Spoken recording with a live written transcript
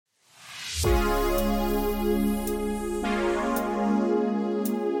Welcome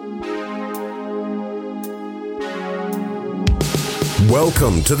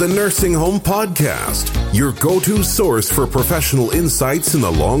to the Nursing Home Podcast, your go-to source for professional insights in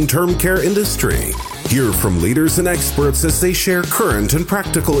the long-term care industry. Hear from leaders and experts as they share current and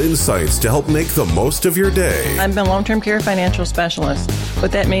practical insights to help make the most of your day. I'm a long-term care financial specialist.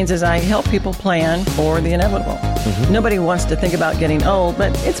 What that means is I help people plan for the inevitable. Nobody wants to think about getting old,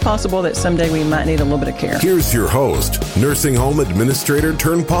 but it's possible that someday we might need a little bit of care. Here's your host, nursing home administrator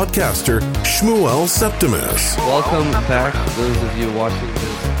turned podcaster, Shmuel Septimus. Welcome back, those of you watching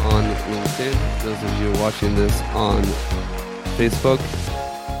this on LinkedIn, those of you watching this on Facebook.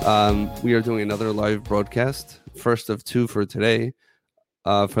 We are doing another live broadcast, first of two for today,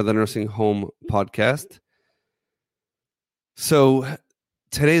 for the Nursing Home Podcast. So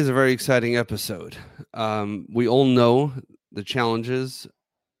today is a very exciting episode. We all know the challenges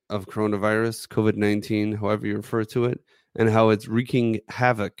of coronavirus, COVID-19, however you refer to it, and how it's wreaking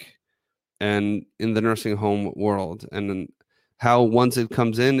havoc and in the nursing home world, and how once it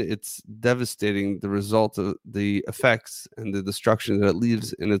comes in, it's devastating, the result of the effects and the destruction that it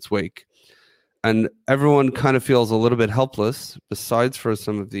leaves in its wake. And everyone kind of feels a little bit helpless, besides for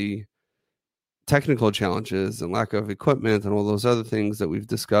some of the technical challenges and lack of equipment and all those other things that we've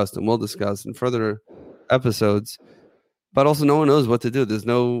discussed and will discuss in further episodes. But also no one knows what to do. There's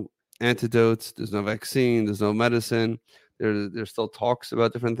no antidotes, there's no vaccine, there's no medicine. There's still talks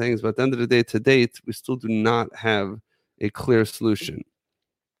about different things. But at the end of the day, to date, we still do not have a clear solution,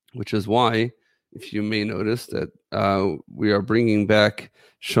 which is why, if you may notice, that we are bringing back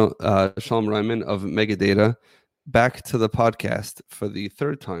Shalom Reiman of Megadata back to the podcast for the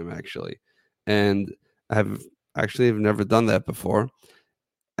third time, actually. And I've never done that before.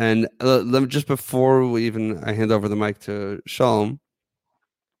 And let me, just before I hand over the mic to Shalom,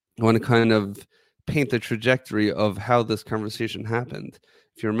 I want to kind of paint the trajectory of how this conversation happened.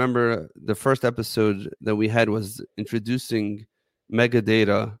 If you remember, the first episode that we had was introducing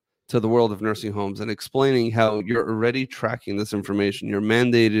Megadata to the world of nursing homes and explaining how you're already tracking this information. You're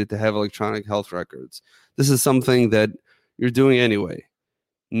mandated to have electronic health records. This is something that you're doing anyway.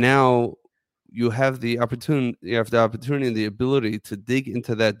 Now you have the opportunity and the ability to dig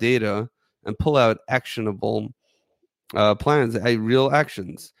into that data and pull out actionable plans, real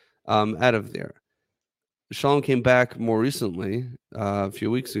actions out of there. Shalom came back more recently, a few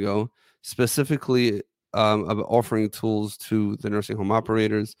weeks ago, specifically offering tools to the nursing home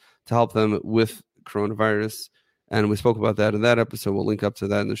operators to help them with coronavirus. And we spoke about that in that episode. We'll link up to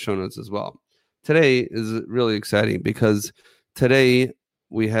that in the show notes as well. Today is really exciting because today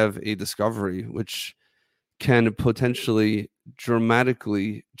we have a discovery which can potentially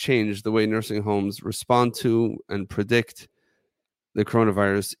dramatically change the way nursing homes respond to and predict the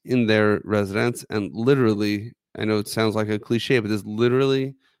coronavirus in their residents, and literally, I know it sounds like a cliche, but this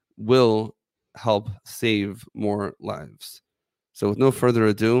literally will help save more lives. So with no further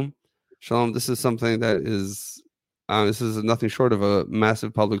ado, Shalom, this is something that is, this is nothing short of a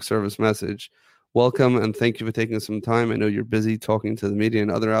massive public service message. Welcome, and thank you for taking some time. I know you're busy talking to the media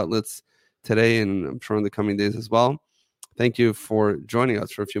and other outlets today, and I'm sure in the coming days as well. Thank you for joining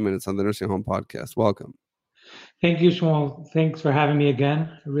us for a few minutes on the Nursing Home Podcast. Welcome. Thank you, Shmuel. Thanks for having me again.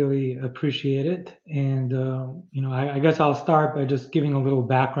 I really appreciate it. And, I guess I'll start by just giving a little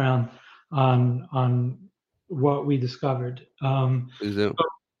background on what we discovered. Please do. So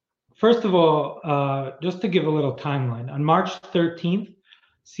first of all, just to give a little timeline, on March 13th,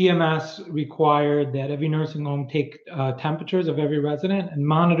 CMS required that every nursing home take temperatures of every resident and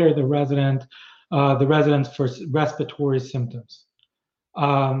monitor the residents for respiratory symptoms.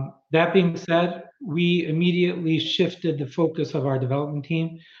 That being said, we immediately shifted the focus of our development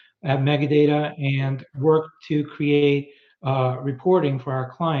team at Megadata and worked to create reporting for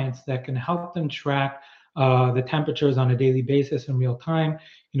our clients that can help them track the temperatures on a daily basis in real time.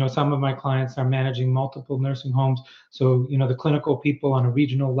 Some of my clients are managing multiple nursing homes. So, the clinical people on a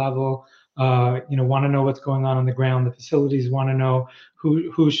regional level, want to know what's going on the ground. The facilities want to know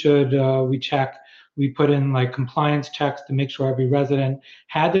who should we check. We put in compliance checks to make sure every resident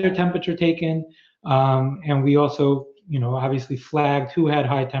had their temperature taken. And we also, obviously flagged who had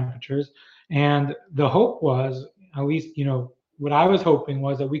high temperatures. And the hope was, at least, what I was hoping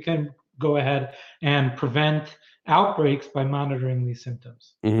was that we can go ahead and prevent outbreaks by monitoring these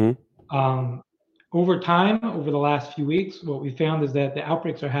symptoms. Mm-hmm. Over time, over the last few weeks, what we found is that the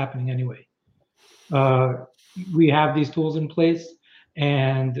outbreaks are happening anyway. We have these tools in place,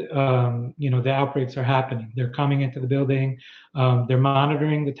 and the outbreaks are happening. They're coming into the building. They're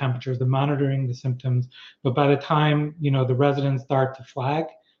monitoring the temperatures. They're monitoring the symptoms. But by the time the residents start to flag,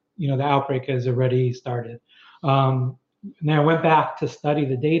 the outbreak has already started. And then I went back to study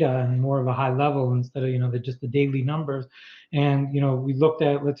the data and more of a high level instead of just the daily numbers. And we looked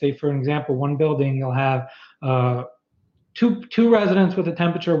at, let's say for an example, one building you'll have two residents with a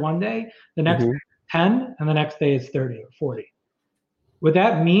temperature one day, the next day 10, and the next day it's 30 or 40. What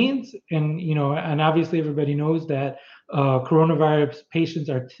that means, and obviously everybody knows that coronavirus patients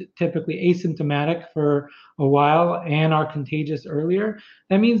are typically asymptomatic for a while and are contagious earlier.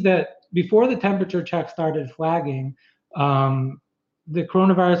 That means that before the temperature check started flagging, the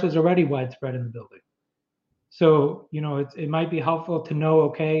coronavirus was already widespread in the building. So, it might be helpful to know,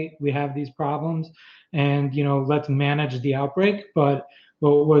 okay, we have these problems and, let's manage the outbreak. But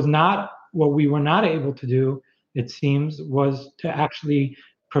what we were not able to do, it seems, was to actually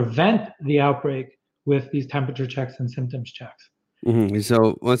prevent the outbreak with these temperature checks and symptoms checks.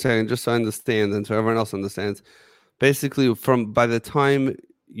 So one second, just so I understand and so everyone else understands, basically by the time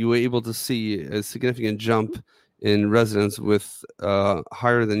you were able to see a significant jump in residents with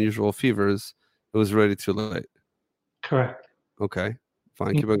higher than usual fevers, it was already too late. Correct. Okay,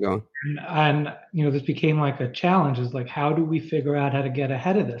 fine, keep on going. And this became like a challenge, is like, how do we figure out how to get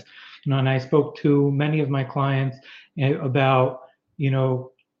ahead of this? And I spoke to many of my clients about,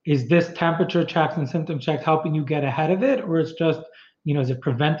 is this temperature checks and symptom checks helping you get ahead of it, or it's just, is it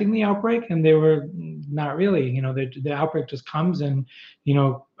preventing the outbreak? And they were not really. The outbreak just comes, and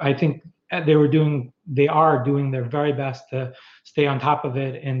I think they are doing their very best to stay on top of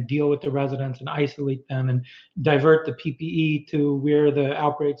it and deal with the residents and isolate them and divert the PPE to where the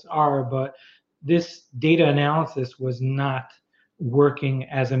outbreaks are. But this data analysis was not working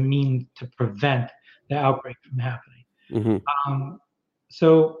as a means to prevent the outbreak from happening.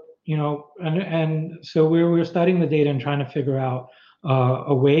 So so we were studying the data and trying to figure out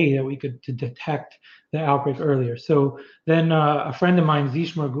a way that we could to detect the outbreak earlier. So then a friend of mine,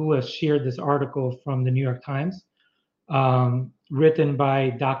 Zish Margulis, shared this article from the New York Times, written by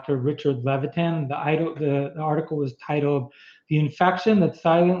Dr. Richard Levitan. The article was titled "The Infection That's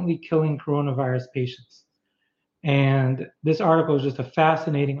Silently Killing Coronavirus Patients." And this article is just a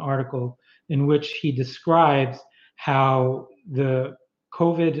fascinating article in which he describes how the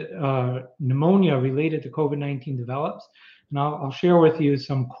COVID pneumonia related to COVID-19 develops. And I'll share with you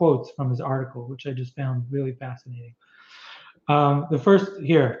some quotes from his article, which I just found really fascinating. The first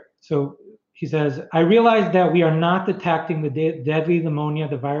here. So he says, I realize that we are not detecting the deadly pneumonia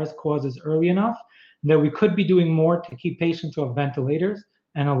the virus causes early enough, and that we could be doing more to keep patients off ventilators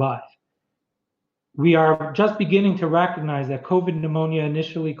and alive. We are just beginning to recognize that COVID pneumonia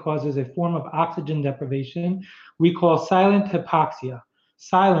initially causes a form of oxygen deprivation we call silent hypoxia.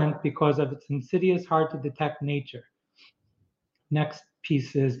 Silent because of its insidious, hard to detect nature. Next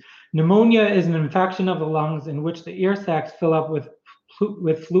piece is, pneumonia is an infection of the lungs in which the air sacs fill up with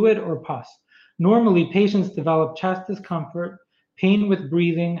fluid or pus. Normally, patients develop chest discomfort, pain with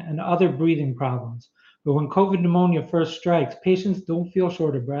breathing, and other breathing problems. But when COVID pneumonia first strikes, patients don't feel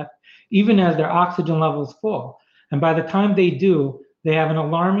short of breath, even as their oxygen levels fall. And by the time they do, they have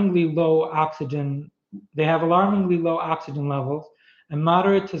alarmingly low oxygen levels and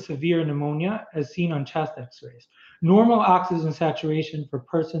moderate to severe pneumonia as seen on chest x-rays. Normal oxygen saturation for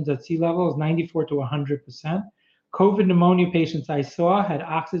persons at sea level is 94 to 100%. COVID pneumonia patients I saw had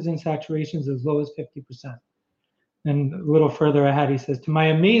oxygen saturations as low as 50%. And a little further ahead, he says, to my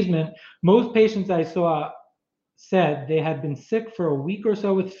amazement, most patients I saw said they had been sick for a week or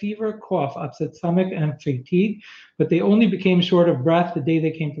so with fever, cough, upset stomach, and fatigue, but they only became short of breath the day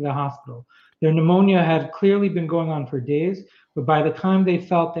they came to the hospital. Their pneumonia had clearly been going on for days, but by the time they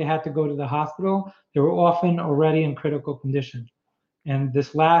felt they had to go to the hospital, they were often already in critical condition. And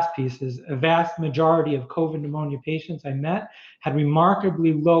this last piece is, a vast majority of COVID pneumonia patients I met had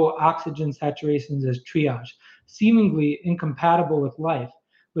remarkably low oxygen saturations as triage, seemingly incompatible with life,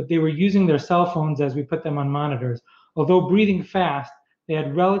 but they were using their cell phones as we put them on monitors. Although breathing fast, they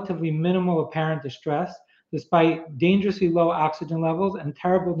had relatively minimal apparent distress, despite dangerously low oxygen levels and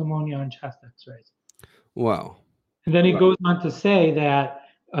terrible pneumonia on chest x-rays. Wow. And then he goes on to say that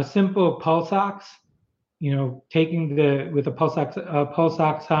a simple pulse ox, taking with a pulse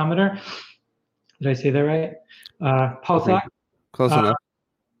oximeter, did I say that right? Pulse ox. Close enough.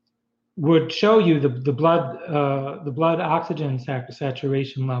 Would show you the blood oxygen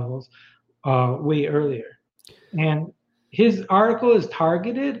saturation levels way earlier. And his article is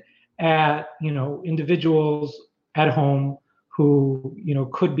targeted at individuals at home who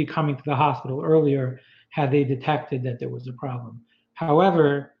could be coming to the hospital earlier had they detected that there was a problem.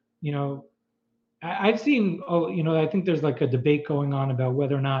 However, I've seen, I think there's like a debate going on about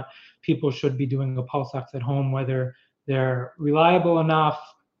whether or not people should be doing a pulse ox at home, whether they're reliable enough,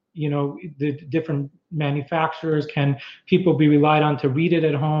 the different manufacturers? Can people be relied on to read it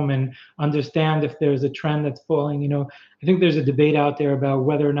at home and understand if there's a trend that's falling? I think there's a debate out there about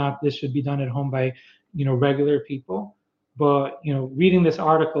whether or not this should be done at home by, regular people. But, reading this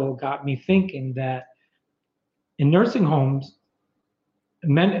article got me thinking that in nursing homes,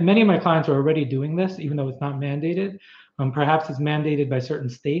 many of my clients are already doing this, even though it's not mandated. Perhaps it's mandated by certain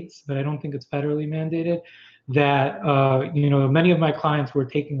states, but I don't think it's federally mandated. That many of my clients were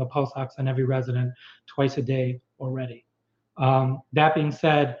taking a pulse ox on every resident twice a day already. That being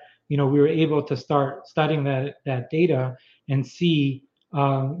said, we were able to start studying that data and see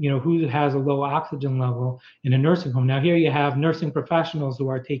who has a low oxygen level in a nursing home. Now here you have nursing professionals who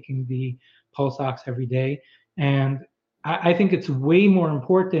are taking the pulse ox every day, and I think it's way more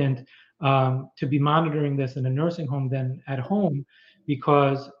important to be monitoring this in a nursing home than at home,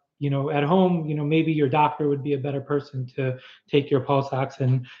 because at home, maybe your doctor would be a better person to take your pulse ox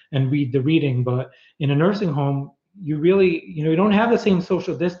and read the reading. But in a nursing home, you really, you don't have the same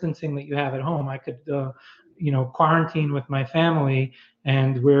social distancing that you have at home. I could, quarantine with my family,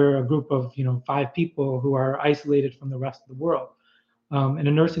 and we're a group of, 5 people who are isolated from the rest of the world. In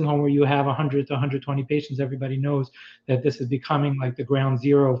a nursing home where you have 100 to 120 patients, everybody knows that this is becoming like the ground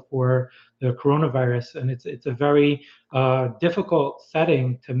zero for the coronavirus, and it's a very difficult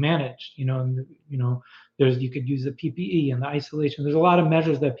setting to manage. You could use the PPE and the isolation. There's a lot of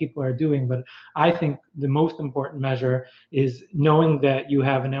measures that people are doing, but I think the most important measure is knowing that you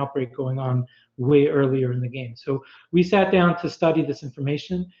have an outbreak going on way earlier in the game. So we sat down to study this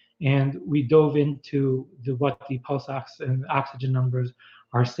information, and we dove into what the pulse ox and oxygen numbers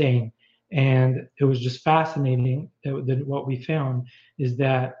are saying. And it was just fascinating that what we found is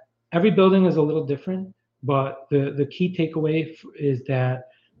that every building is a little different, but the key takeaway is that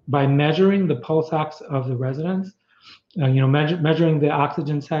by measuring the pulse ox of the residents, measuring the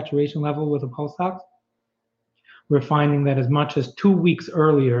oxygen saturation level with a pulse ox, we're finding that as much as 2 weeks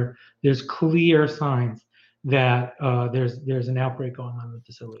earlier, there's clear signs that there's an outbreak going on in the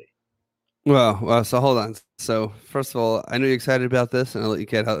facility. Well, so hold on. So first of all, I know you're excited about this, and I'll let you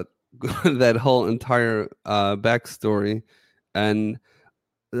get out that whole entire backstory. And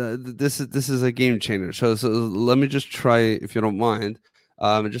this is a game changer. So let me just try, if you don't mind,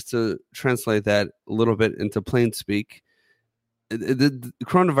 just to translate that a little bit into plain speak. The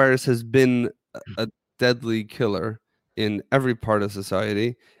coronavirus has been a deadly killer in every part of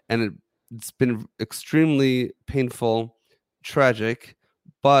society, and it's been extremely painful, tragic,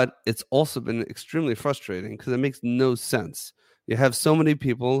 but it's also been extremely frustrating because it makes no sense. You have so many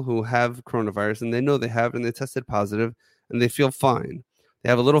people who have coronavirus, and they know they have, and they tested positive, and they feel fine. They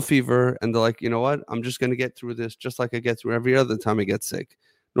have a little fever, and they're like, you know what? I'm just going to get through this just like I get through every other time I get sick.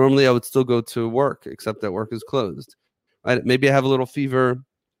 Normally, I would still go to work, except that work is closed. Right? Maybe I have a little fever.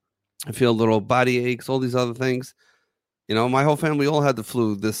 I feel a little body aches, all these other things. My whole family all had the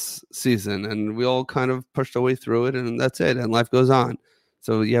flu this season, and we all kind of pushed our way through it, and that's it, and life goes on.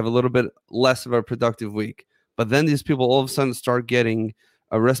 So you have a little bit less of a productive week. But then these people all of a sudden start getting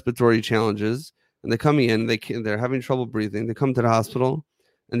respiratory challenges, and they're coming in, they're having trouble breathing. They come to the hospital,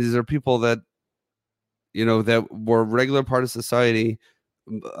 and these are people that, that were a regular part of society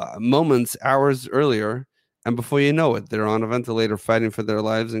moments, hours earlier, and before you know it, they're on a ventilator fighting for their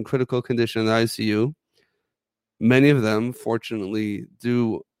lives in critical condition in the ICU. Many of them, fortunately,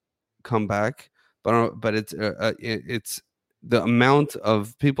 do come back, but it's the amount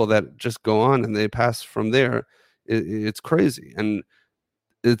of people that just go on and they pass from there. It's crazy, and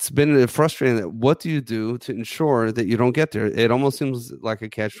it's been frustrating. That what do you do to ensure that you don't get there? It almost seems like a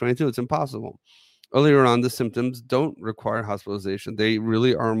catch-22. It's impossible. Earlier on, the symptoms don't require hospitalization. They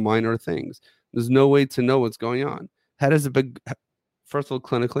really are minor things. There's no way to know what's going on. How does first of all,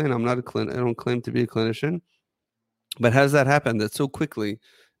 clinically, and I don't claim to be a clinician, but how does that happen that so quickly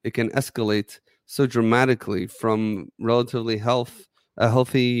it can escalate so dramatically from relatively a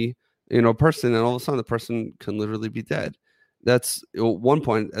healthy, person, and all of a sudden the person can literally be dead? That's one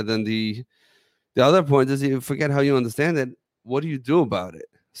point. And then the other point is, you forget how you understand it. What do you do about it?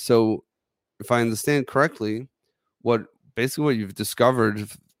 So if I understand correctly, what you've discovered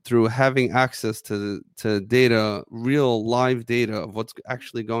through having access to data, real live data of what's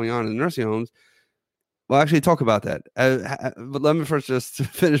actually going on in nursing homes. Well, actually, talk about that. But let me first just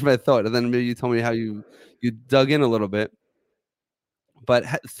finish my thought, and then maybe you tell me how you dug in a little bit. But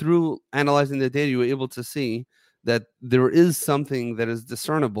through analyzing the data, you were able to see that there is something that is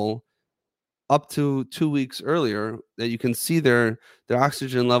discernible up to 2 weeks earlier, that you can see their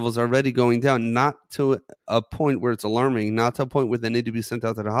oxygen levels already going down, not to a point where it's alarming, not to a point where they need to be sent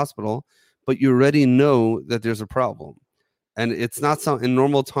out to the hospital, but you already know that there's a problem. And it's not some in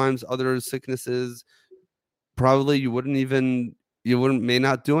normal times, other sicknesses, probably you may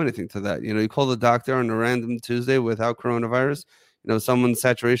not do anything to that. You call the doctor on a random Tuesday without coronavirus, someone's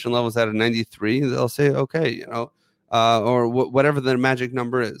saturation level is at a 93, they'll say, okay, or whatever the magic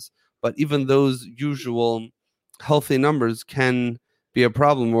number is. But even those usual healthy numbers can be a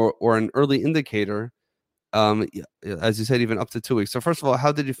problem or an early indicator, as you said, even up to 2 weeks. So first of all,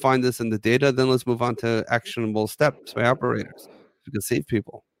 how did you find this in the data? Then let's move on to actionable steps by operators who can save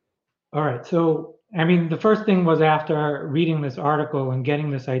people. All right. So, I mean, the first thing was after reading this article and getting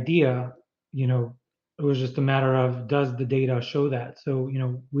this idea, it was just a matter of, does the data show that? So,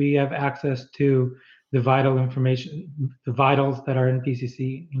 we have access to the vital information, the vitals that are in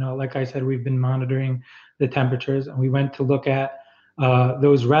PCC. Like I said, we've been monitoring the temperatures, and we went to look at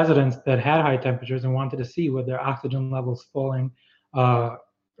those residents that had high temperatures and wanted to see were their oxygen levels falling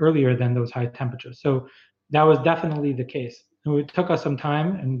earlier than those high temperatures. So that was definitely the case. And it took us some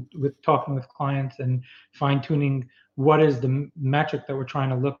time and with talking with clients and fine-tuning what is the metric that we're trying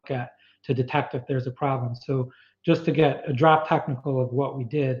to look at to detect if there's a problem. So just to get a drop technical of what we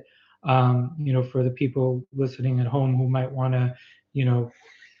did, for the people listening at home who might want to,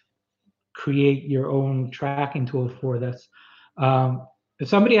 create your own tracking tool for this. If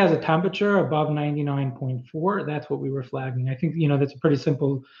somebody has a temperature above 99.4, that's what we were flagging. I think, that's a pretty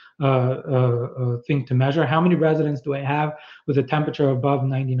simple thing to measure. How many residents do I have with a temperature above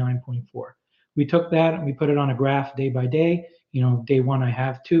 99.4? We took that and we put it on a graph day by day. Day one I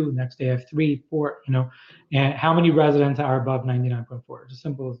have 2, next day I have 3, 4, and how many residents are above 99.4? It's as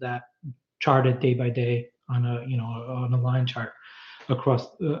simple as that, charted day by day on a line chart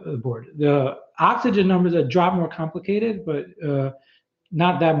across the board. The oxygen numbers are drop more complicated, but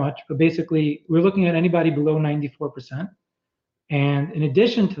not that much. But basically, we're looking at anybody below 94%. And in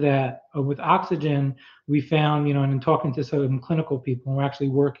addition to that, with oxygen, we found, and in talking to some clinical people, we're actually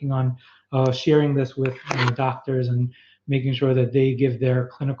working on sharing this with doctors and making sure that they give their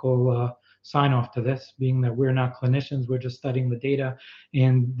clinical sign off to this, being that we're not clinicians, we're just studying the data,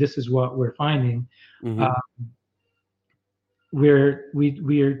 and this is what we're finding. Mm-hmm.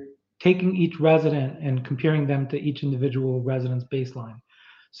 We're taking each resident and comparing them to each individual resident's baseline.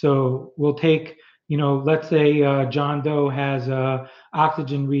 So we'll take, let's say John Doe has a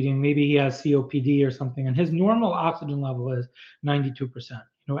oxygen reading, maybe he has COPD or something, and his normal oxygen level is 92%.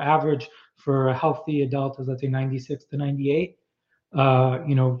 Average for a healthy adult is, let's say, 96 to 98.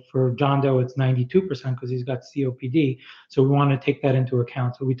 For John Doe, it's 92% because he's got COPD. So we want to take that into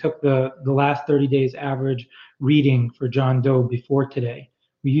account. So we took the last 30 days average reading for John Doe before today.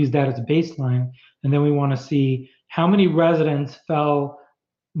 We use that as a baseline. And then we want to see how many residents fell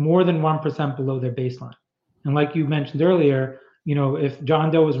more than 1% below their baseline. And like you mentioned earlier, if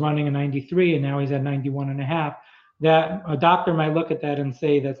John Doe was running a 93 and now he's at 91.5, that a doctor might look at that and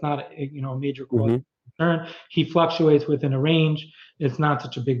say that's not a major cause of concern. He fluctuates within a range. It's not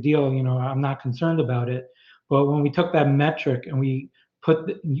such a big deal. I'm not concerned about it. But when we took that metric and we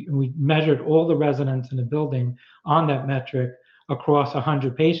measured all the residents in the building on that metric across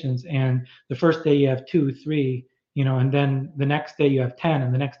 100 patients, and the first day you have 2, 3, and then the next day you have 10,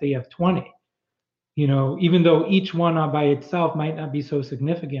 and the next day you have 20. Even though each one by itself might not be so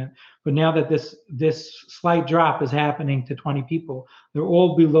significant, but now that this slight drop is happening to 20 people, they're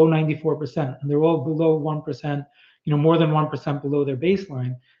all below 94%, and they're all below 1%, more than 1% below their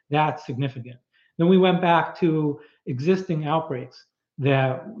baseline. That's significant. Then we went back to existing outbreaks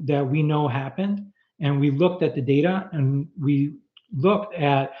that we know happened, and we looked at the data, and we looked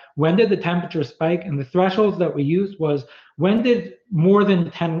at when did the temperature spike, and the thresholds that we used was when did more than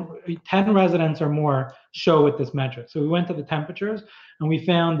 10 residents or more show with this metric. So we went to the temperatures, and we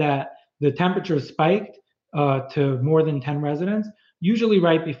found that the temperature spiked to more than 10 residents, usually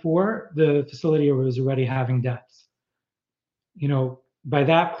right before the facility was already having deaths. By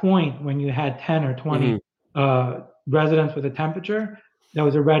that point, when you had 10 or 20 residents with a temperature, that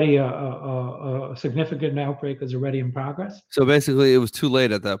was already a significant outbreak was already in progress. So basically, it was too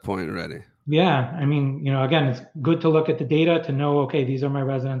late at that point already. Yeah, I mean, again, it's good to look at the data to know, okay, these are my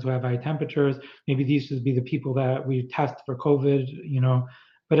residents who have high temperatures. Maybe these should be the people that we test for COVID,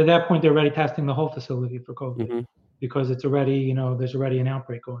 But at that point, they're already testing the whole facility for COVID because it's already, there's already an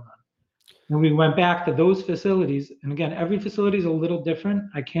outbreak going on. And we went back to those facilities. And again, every facility is a little different.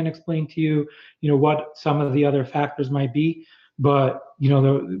 I can't explain to you, what some of the other factors might be. But,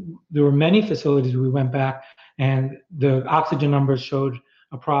 there were many facilities we went back and the oxygen numbers showed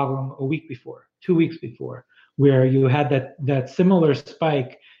a problem a week before, 2 weeks before, where you had that similar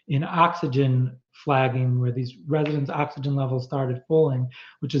spike in oxygen flagging where these residents' oxygen levels started falling,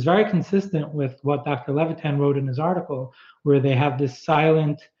 which is very consistent with what Dr. Levitan wrote in his article, where they have this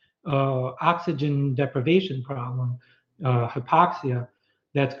silent oxygen deprivation problem, hypoxia,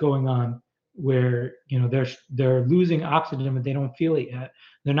 that's going on, where they're losing oxygen but they don't feel it yet.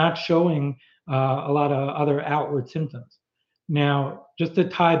 They're not showing a lot of other outward symptoms. Now, just to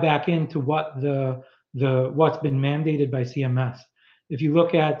tie back into what what's been mandated by CMS, if you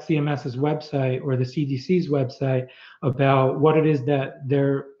look at CMS's website or the CDC's website about what it is that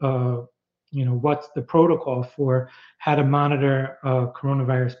they're what's the protocol for how to monitor a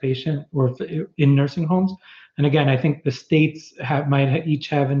coronavirus patient or in nursing homes. And again, I think the states might each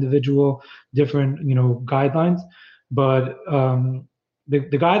have individual different guidelines, but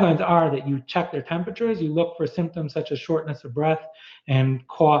the guidelines are that you check their temperatures, you look for symptoms such as shortness of breath and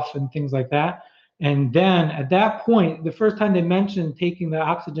cough and things like that. And then at that point, the first time they mention taking the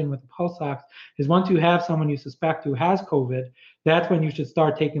oxygen with the pulse ox is once you have someone you suspect who has COVID, that's when you should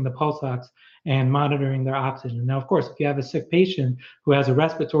start taking the pulse ox and monitoring their oxygen. Now, of course, if you have a sick patient who has a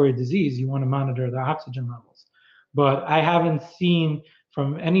respiratory disease, you want to monitor their oxygen levels. But I haven't seen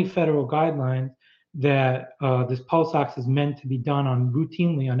from any federal guidelines that this pulse ox is meant to be done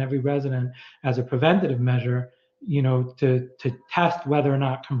routinely on every resident as a preventative measure, to test whether or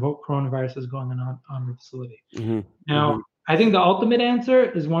not coronavirus is going on the facility. Mm-hmm. Now, I think the ultimate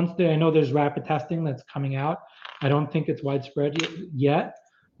answer is I know there's rapid testing that's coming out. I don't think it's widespread yet,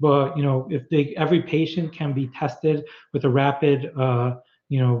 but if every patient can be tested with a rapid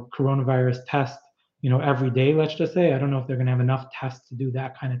coronavirus test every day, let's just say, I don't know if they're going to have enough tests to do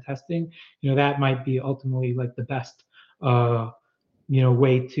that kind of testing. That might be ultimately like the best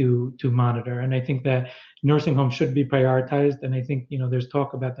way to monitor. And I think that nursing homes should be prioritized. And I think there's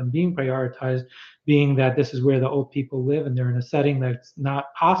talk about them being prioritized, being that this is where the old people live and they're in a setting that's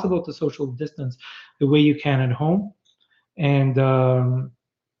not possible to social distance the way you can at home. And that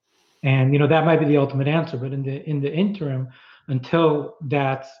might be the ultimate answer. But in the interim, until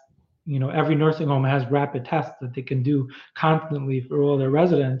that's every nursing home has rapid tests that they can do constantly for all their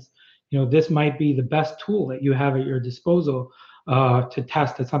residents, this might be the best tool that you have at your disposal to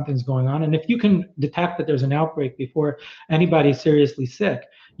test that something's going on. And if you can detect that there's an outbreak before anybody's seriously sick,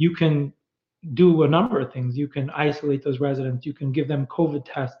 you can do a number of things. You can isolate those residents. You can give them COVID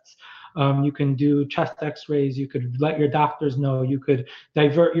tests. You can do chest x-rays. You could let your doctors know. You could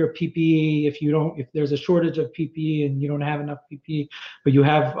divert your PPE if there's a shortage of PPE and you don't have enough PPE, but you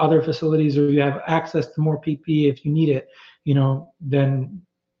have other facilities or you have access to more PPE if you need it,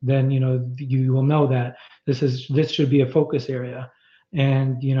 then you will know that this should be a focus area.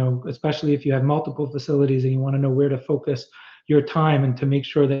 And especially if you have multiple facilities and you want to know where to focus your time and to make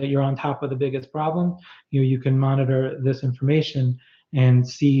sure that you're on top of the biggest problem, you can monitor this information and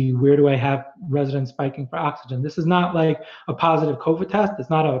see where do I have residents spiking for oxygen. This is not like a positive COVID test. It's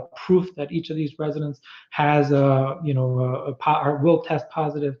not a proof that each of these residents has or will test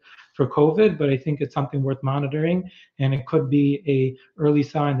positive for COVID, but I think it's something worth monitoring, and it could be a early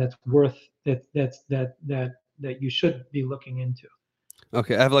sign that's worth that you should be looking into.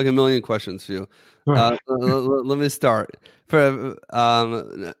 Okay, I have like a million questions for you. Right. Let me start. For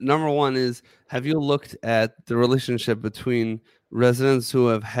number one is, have you looked at the relationship between residents who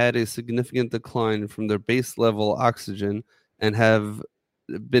have had a significant decline from their base level oxygen and have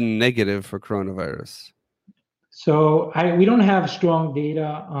been negative for coronavirus? So we don't have strong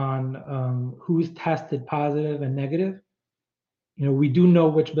data on who's tested positive and negative. We do know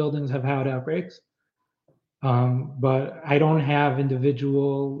which buildings have had outbreaks, but I don't have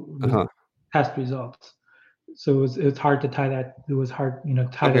individual test results. So it's hard to tie that. It was hard,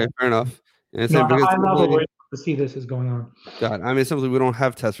 tie okay, that. Fair enough. And at a high level, we're able to see this is going on. God, I mean, simply we don't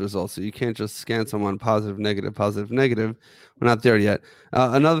have test results, so you can't just scan someone positive, negative. We're not there yet.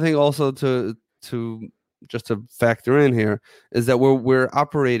 Another thing also to factor in here is that we're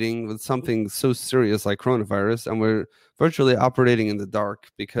operating with something so serious like coronavirus, and we're virtually operating in the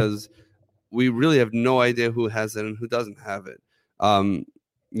dark because we really have no idea who has it and who doesn't have it. I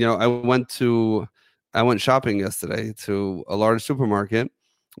went shopping yesterday to a large supermarket.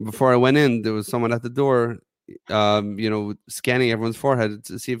 Before I went in, there was someone at the door, scanning everyone's forehead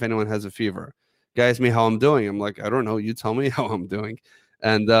to see if anyone has a fever. Guy asked me how I'm doing. I'm like, I don't know. You tell me how I'm doing.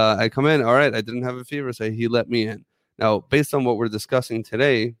 And I come in. All right, I didn't have a fever, so he let me in. Now, based on what we're discussing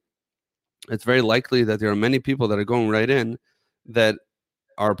today, it's very likely that there are many people that are going right in that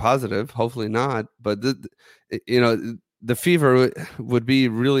are positive. Hopefully not, but the fever would be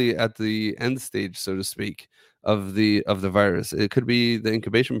really at the end stage, so to speak, of the virus. It could be the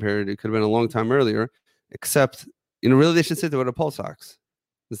incubation period. It could have been a long time earlier, except really they should sit there with a pulse ox.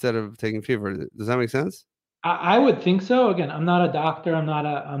 instead of taking fever. Does that make sense? I would think so. Again, I'm not a doctor. I'm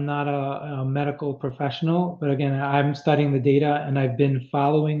not a medical professional. But again, I'm studying the data, and I've been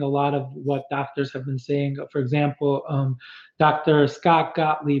following a lot of what doctors have been saying. For example, Dr. Scott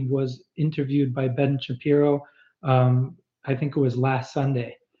Gottlieb was interviewed by Ben Shapiro. I think it was last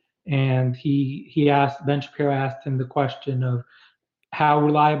Sunday, and Ben Shapiro asked him the question of how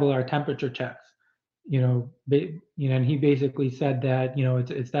reliable are temperature checks. And he basically said that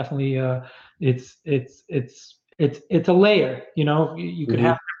it's definitely it's a layer. You could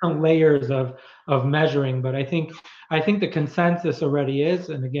have different layers of measuring, but I think the consensus already is.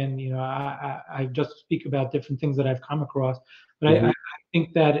 And again, I just speak about different things that I've come across, but I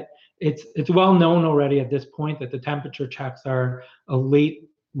think that it's well known already at this point that the temperature checks are a late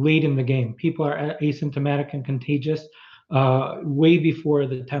in the game. People are asymptomatic and contagious way before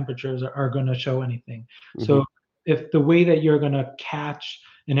the temperatures are going to show anything. So if the way that you're going to catch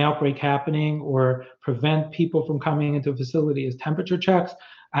an outbreak happening or prevent people from coming into a facility is temperature checks,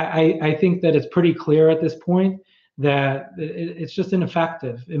 I think that it's pretty clear at this point that it's just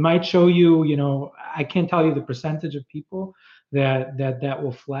ineffective. It might show you, I can't tell you the percentage of people that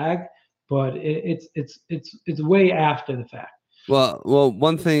will flag, but it's way after the fact. Well,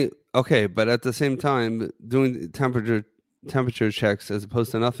 one thing, okay, but at the same time, doing temperature checks as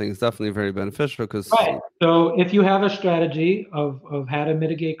opposed to nothing is definitely very beneficial because right. So if you have a strategy of how to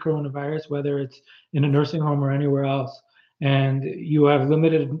mitigate coronavirus, whether it's in a nursing home or anywhere else, and you have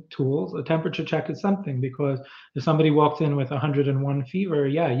limited tools, a temperature check is something, because if somebody walks in with 101 fever,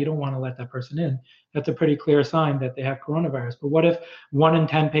 you don't want to let that person in. That's a pretty clear sign that they have coronavirus. But what if 1 in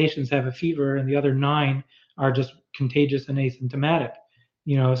 10 patients have a fever and the other 9 are just contagious and asymptomatic?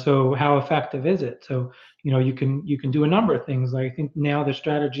 So how effective is it? So you can do a number of things. Like, I think now the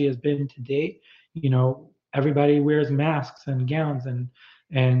strategy has been to date, everybody wears masks and gowns, and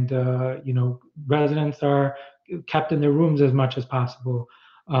residents are kept in their rooms as much as possible.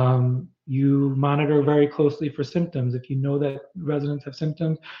 You monitor very closely for symptoms. If you know that residents have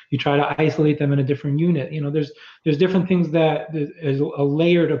symptoms, you try to isolate them in a different unit. There's different things that is a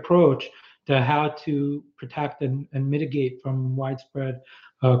layered approach to how to protect and mitigate from widespread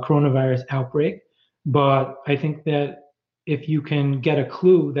coronavirus outbreak. But I think that if you can get a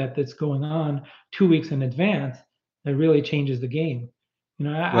clue that that's going on 2 weeks in advance, that really changes the game.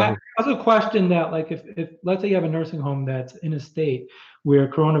 I also question that, like, if let's say you have a nursing home that's in a state where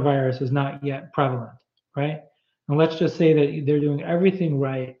coronavirus is not yet prevalent, right? And let's just say that they're doing everything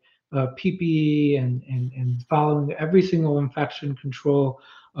right, PPE and following every single infection control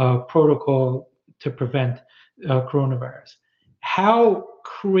protocol to prevent coronavirus. How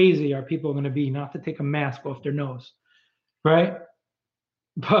crazy are people going to be not to take a mask off their nose, right?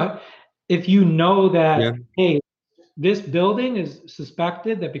 But if you know that, hey, this building is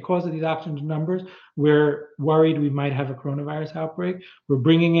suspected that because of these oxygen numbers, we're worried we might have a coronavirus outbreak. We're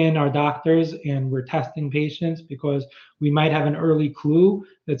bringing in our doctors and we're testing patients because we might have an early clue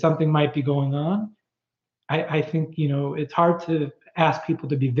that something might be going on. I think, it's hard to ask people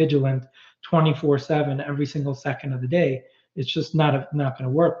to be vigilant 24/7 every single second of the day. It's just not going to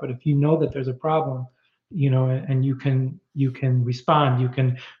work. But if you know that there's a problem, and you can respond, you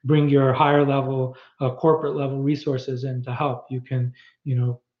can bring your higher level, corporate level resources in to help. You can,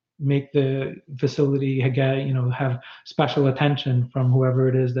 make the facility have special attention from whoever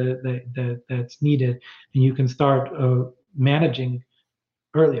it is that's needed, and you can start managing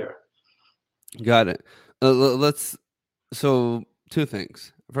earlier. Got it. So 2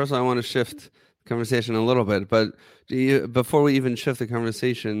 things. First, I want to shift the conversation a little bit, but before we even shift the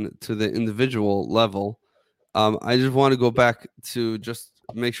conversation to the individual level, I just want to go back to just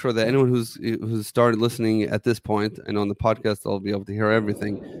make sure that anyone who's started listening at this point, and on the podcast, they'll be able to hear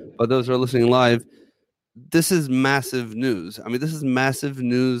everything. But those who are listening live, this is massive news. I mean, this is massive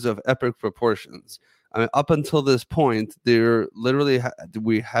news of epic proportions. I mean, up until this point,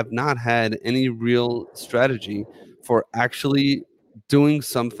 we have not had any real strategy for actually doing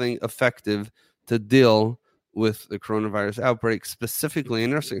something effective to deal with the coronavirus outbreak, specifically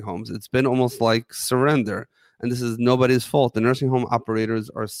in nursing homes. It's been almost like surrender, and this is nobody's fault. The nursing home operators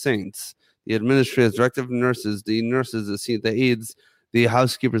are saints. The administrators, directive nurses, the nurses, the aides, the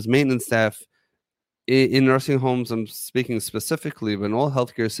housekeepers, maintenance staff in nursing homes, I'm speaking specifically, but in all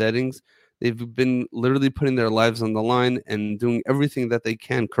healthcare settings, they've been literally putting their lives on the line and doing everything that they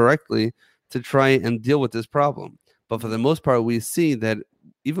can correctly to try and deal with this problem. But for the most part, we see that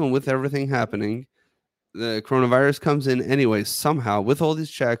even with everything happening, the coronavirus comes in anyway, somehow, with all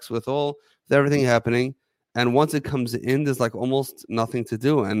these checks, with everything happening. And once it comes in, there's like almost nothing to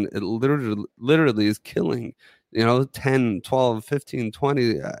do. And it literally is killing 10, 12, 15,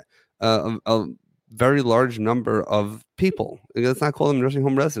 20, a very large number of people. Let's not call them nursing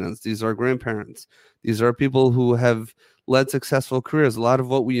home residents. These are grandparents. These are people who have led successful careers. A lot of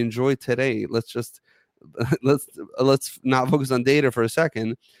what we enjoy today, let's not focus on data for a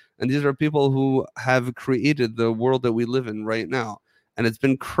second. And these are people who have created the world that we live in right now. And it's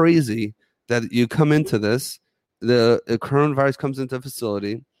been crazy that you come into this, the coronavirus comes into a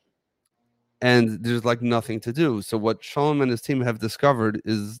facility, and there's like nothing to do. So what Shalom and his team have discovered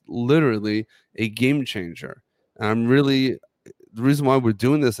is literally a game changer. And the reason why we're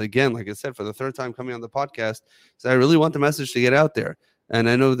doing this again, like I said, for the third time coming on the podcast, is I really want the message to get out there. And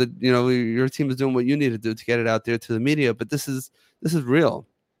I know that, your team is doing what you need to do to get it out there to the media, but this is real.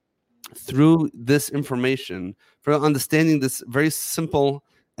 Through this information, for understanding this very simple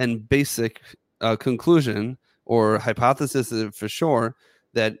and basic conclusion or hypothesis for sure,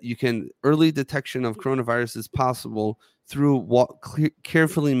 that early detection of coronavirus is possible through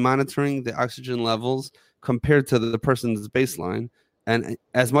carefully monitoring the oxygen levels compared to the person's baseline. And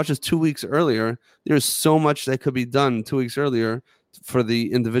as much as 2 weeks earlier, there's so much that could be done 2 weeks earlier for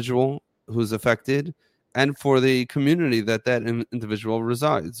the individual who's affected and for the community that individual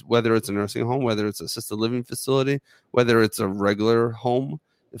resides, whether it's a nursing home, whether it's an assisted living facility, whether it's a regular home.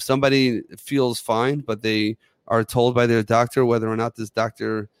 If somebody feels fine, but they are told by their doctor, whether or not this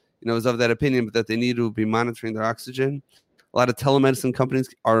doctor, is of that opinion, but that they need to be monitoring their oxygen. A lot of telemedicine companies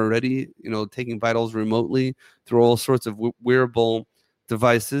are already, taking vitals remotely through all sorts of wearable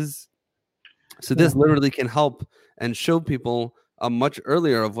devices. So this literally can help and show people much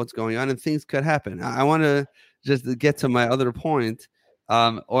earlier of what's going on, and things could happen. I want to just get to my other point,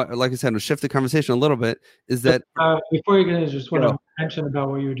 or like I said, to shift the conversation a little bit, is that before you get into, just want to mention about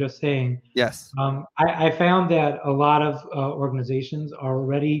what you were just saying. Yes. I found that a lot of organizations are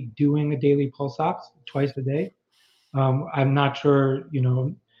already doing a daily pulse ox twice a day. I'm not sure,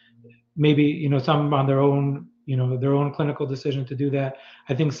 maybe, some on their own clinical decision to do that.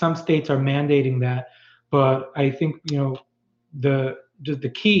 I think some states are mandating that, but I think, the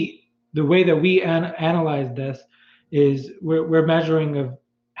key, the way that we analyze this is we're measuring of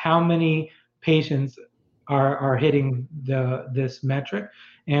how many patients are hitting this metric.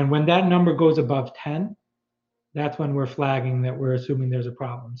 And when that number goes above 10, that's when we're flagging that we're assuming there's a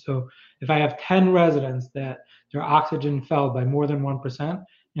problem. So if I have 10 residents that their oxygen fell by more than 1%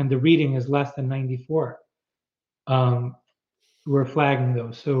 and the reading is less than 94, we're flagging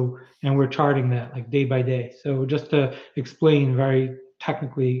those. So, and we're charting that like day by day. So just to explain very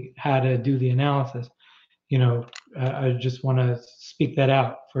technically how to do the analysis, I just want to speak that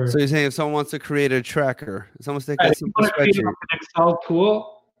out. So you're saying if someone wants to create a tracker, someone's taking a simple spreadsheet, an Excel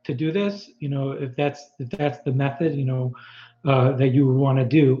tool to do this, if that's the method, that you want to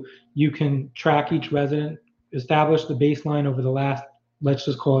do, you can track each resident, establish the baseline over the last, let's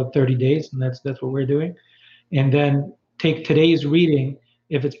just call it 30 days, and that's what we're doing, and then take today's reading.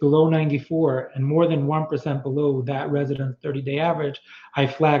 If it's below 94 and more than 1% below that resident's 30-day average, I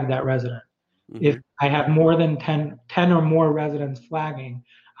flag that resident. Mm-hmm. If I have more than 10 or more residents flagging,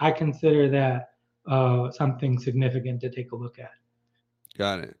 I consider that something significant to take a look at.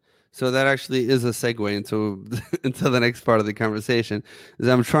 Got it. So that actually is a segue into the next part of the conversation, is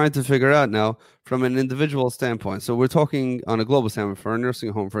I'm trying to figure out now from an individual standpoint. So we're talking on a global standpoint for a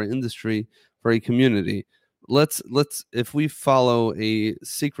nursing home, for an industry, for a community. Let's if we follow a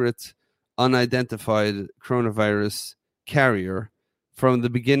secret, unidentified coronavirus carrier from the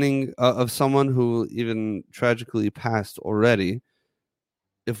beginning of someone who even tragically passed already,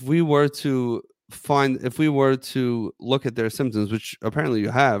 if we were to look at their symptoms, which apparently you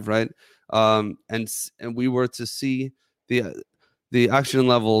have, right? And we were to see the oxygen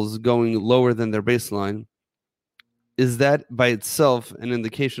levels going lower than their baseline, is that by itself an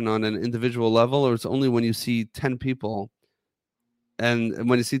indication on an individual level, or it's only when you see 10 people and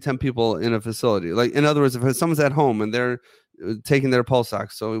when you see 10 people in a facility? Like, in other words, if someone's at home and they're taking their pulse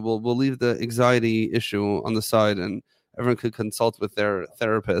ox, so we'll leave the anxiety issue on the side, and everyone could consult with their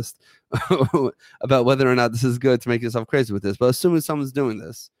therapist about whether or not this is good to make yourself crazy with this. But assuming someone's doing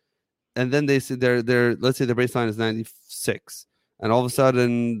this, and then they see let's say their baseline is 96, and all of a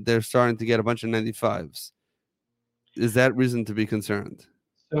sudden they're starting to get a bunch of 95s. Is that reason to be concerned?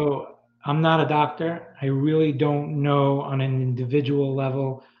 So I'm not a doctor. I really don't know on an individual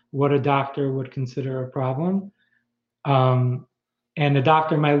level what a doctor would consider a problem. And the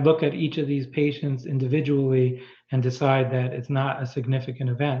doctor might look at each of these patients individually and decide that it's not a significant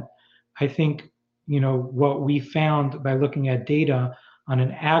event. I think, what we found by looking at data on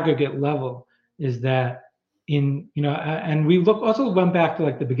an aggregate level is that and we also went back to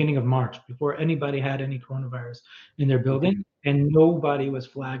like the beginning of March before anybody had any coronavirus in their building, and nobody was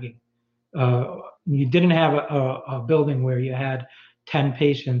flagging. You didn't have a building where you had 10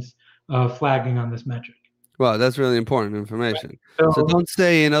 patients flagging on this metric. Well, that's really important information. Right. So don't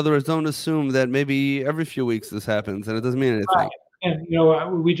say, in other words, don't assume that maybe every few weeks this happens and it doesn't mean anything. Right.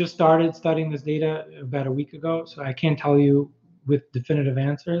 And we just started studying this data about a week ago, so I can't tell you with definitive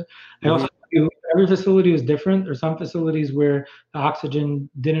answers. I also tell you every facility is different. There's some facilities where the oxygen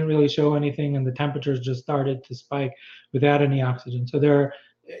didn't really show anything and the temperatures just started to spike without any oxygen. So there,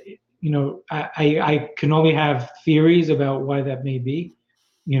 I can only have theories about why that may be,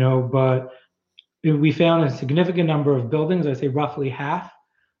 but we found a significant number of buildings, I say roughly half,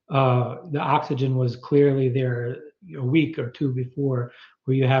 the oxygen was clearly there a week or two before,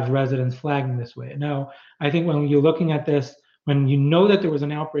 where you have residents flagging this way. Now, I think when you're looking at this, when you know that there was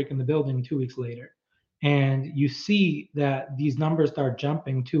an outbreak in the building 2 weeks later, and you see that these numbers start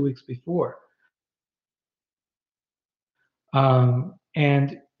jumping 2 weeks before,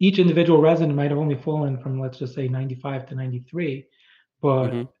 and each individual resident might have only fallen from, let's just say, 95 to 93,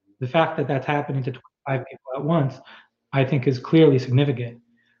 but the fact that that's happening to 25 people at once, I think is clearly significant.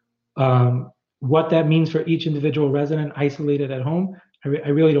 What that means for each individual resident isolated at home, I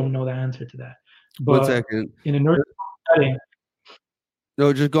really don't know the answer to that. But 1 second. In a nursing setting,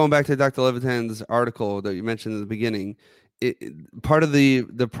 no, just going back to Dr. Levitan's article that you mentioned in the beginning, part of the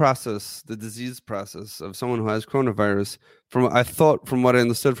process, the disease process of someone who has coronavirus, from what I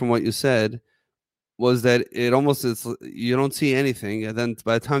understood from what you said, was that it almost is, you don't see anything, and then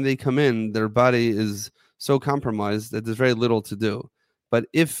by the time they come in, their body is so compromised that there's very little to do. But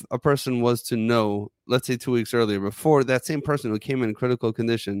if a person was to know, let's say 2 weeks earlier, before that same person who came in critical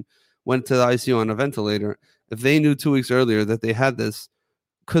condition went to the ICU on a ventilator, if they knew 2 weeks earlier that they had this,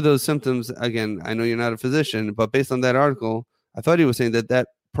 could those symptoms, again, I know you're not a physician, but based on that article, I thought he was saying that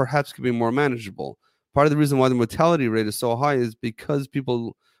perhaps could be more manageable. Part of the reason why the mortality rate is so high is because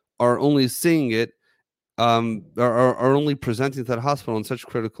people are only seeing it, are only presenting to the hospital in such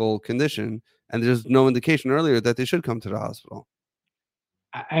critical condition, and there's no indication earlier that they should come to the hospital.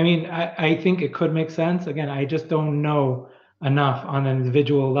 I mean, I think it could make sense. Again, I just don't know enough on an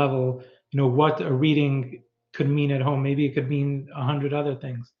individual level, what a reading could mean at home. Maybe it could mean 100 other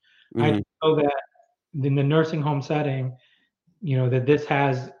things. I know that in the nursing home setting, that this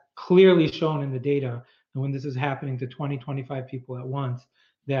has clearly shown in the data that when this is happening to 20, 25 people at once,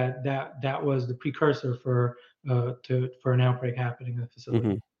 that was the precursor for an outbreak happening in the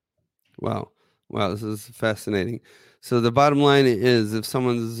facility. Wow, this is fascinating. So the bottom line is, if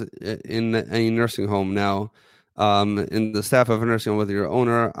someone's in a nursing home now, in the staff of a nursing home, whether you're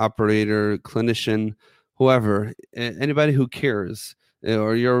owner, operator, clinician, whoever, anybody who cares,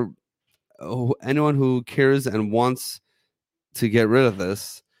 or anyone who cares and wants to get rid of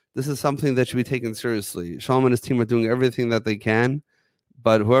this is something that should be taken seriously. Shalom and his team are doing everything that they can,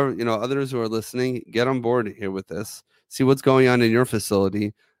 but whoever, others who are listening, get on board here with this. See what's going on in your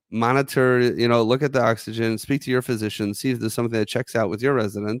facility. Monitor, look at the oxygen, speak to your physician, see if there's something that checks out with your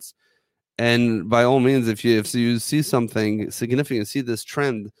residents. And by all means, if you see something significant, see this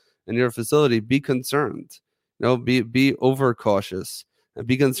trend in your facility, be concerned. Be overcautious, and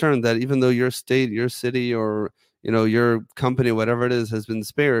be concerned that even though your state, your city, or your company, whatever it is, has been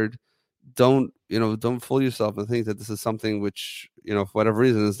spared, don't fool yourself and think that this is something which, for whatever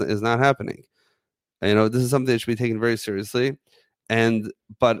reason, is not happening. This is something that should be taken very seriously.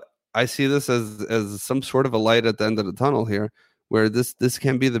 But I see this as some sort of a light at the end of the tunnel here, where this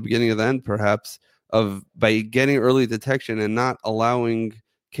can be the beginning of the end, perhaps, by getting early detection and not allowing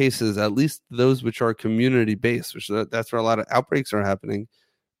cases, at least those which are community-based, which that's where a lot of outbreaks are happening,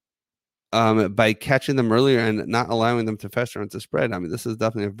 by catching them earlier and not allowing them to fester and to spread. I mean, this is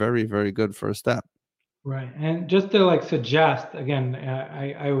definitely a very, very good first step. Right. And just to suggest, again,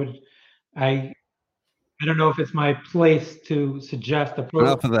 I don't know if it's my place to suggest a protocol.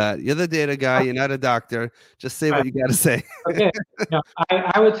 Enough of that. You're the data guy. You're not a doctor. Just say what you got to say. Okay.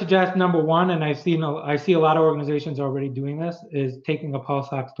 I would suggest, number one, and I see a lot of organizations already doing this, is taking a pulse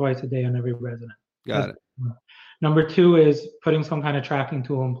ox twice a day on every resident. Got it. Number two is putting some kind of tracking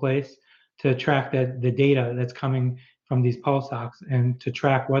tool in place to track the data that's coming from these pulse ox, and to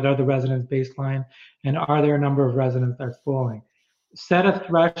track what are the residents' baseline, and are there a number of residents that are falling. Set a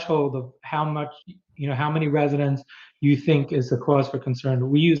threshold of how many residents you think is a cause for concern.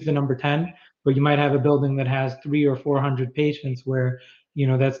 We use the number 10, but you might have a building that has 300 or 400 patients where,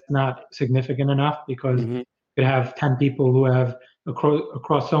 that's not significant enough, because you could have 10 people who have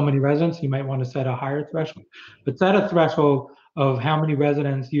across so many residents. You might want to set a higher threshold, but set a threshold of how many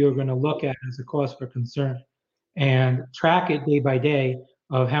residents you're going to look at as a cause for concern. and track it day by day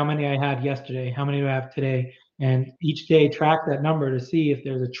of how many I had yesterday, how many do I have today, and each day track that number to see if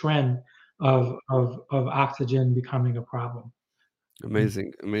there's a trend of oxygen becoming a problem.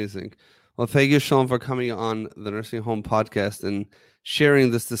 Amazing, amazing. Well, thank you, Shalom, for coming on the Nursing Home Podcast and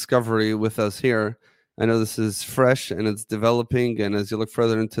sharing this discovery with us here. I know this is fresh and it's developing, and as you look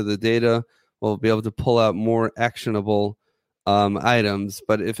further into the data, we'll be able to pull out more actionable items.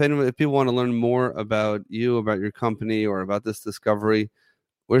 But if people want to learn more about you, about your company, or about this discovery,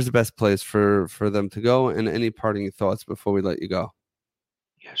 where's the best place for them to go? And any parting thoughts before we let you go?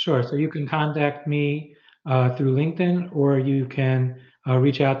 Yeah, sure. So you can contact me through LinkedIn, or you can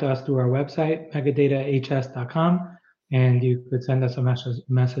reach out to us through our website, megadatahs.com, and you could send us a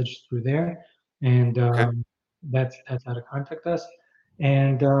message through there. And that's how to contact us.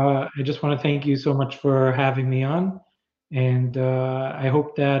 And I just want to thank you so much for having me on. And I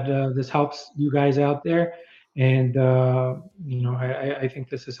hope that this helps you guys out there. And I think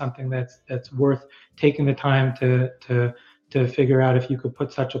this is something that's worth taking the time to figure out if you could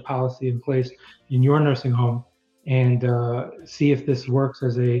put such a policy in place in your nursing home, and see if this works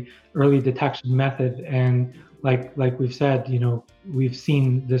as a early detection method. And like we've said, we've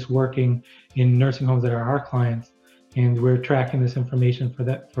seen this working in nursing homes that are our clients, and we're tracking this information for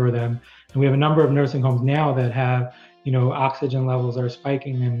them. And we have a number of nursing homes now that have, oxygen levels are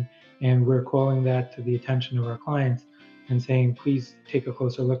spiking, and we're calling that to the attention of our clients and saying, please take a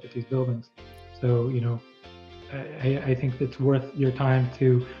closer look at these buildings. So, I think it's worth your time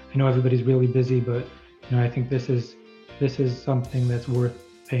to. I know everybody's really busy, but I think this is something that's worth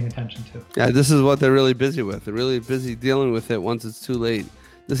paying attention to. Yeah, this is what they're really busy with. They're really busy dealing with it once it's too late.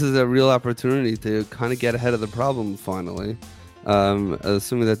 This is a real opportunity to kind of get ahead of the problem finally,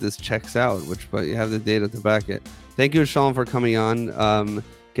 assuming that this checks out, but you have the data to back it. Thank you, Shalom, for coming on.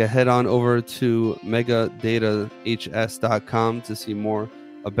 Head on over to megadatahs.com to see more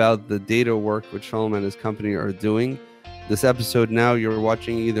about the data work which Shalom and his company are doing. This episode now you're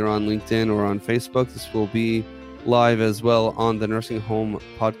watching either on LinkedIn or on Facebook. This will be live as well on the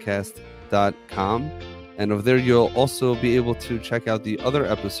nursingHomePodcast.com. And over there you'll also be able to check out the other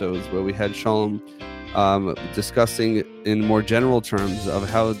episodes where we had Shalom discussing in more general terms of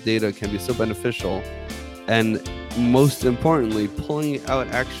how data can be so beneficial, and most importantly, pulling out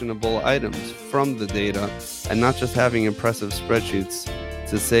actionable items from the data and not just having impressive spreadsheets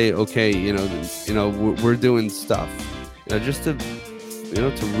to say, okay, we're doing stuff, just to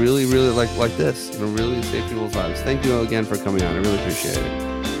really like this, really save people's lives. Thank you again for coming on. I really appreciate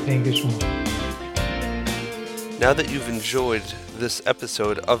it. Thank you so much. Now that you've enjoyed this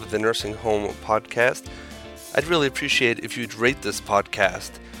episode of the Nursing Home Podcast, I'd really appreciate if you'd rate this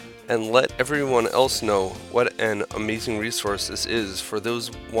podcast and let everyone else know what an amazing resource this is for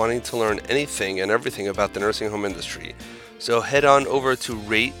those wanting to learn anything and everything about the nursing home industry. So head on over to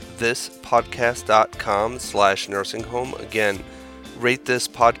ratethispodcast.com/nursing-home. Again,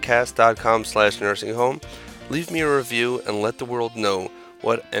 ratethispodcast.com/nursing-home. Leave me a review and let the world know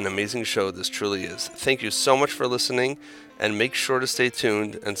what an amazing show this truly is. Thank you so much for listening, and make sure to stay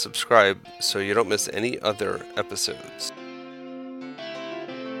tuned and subscribe so you don't miss any other episodes.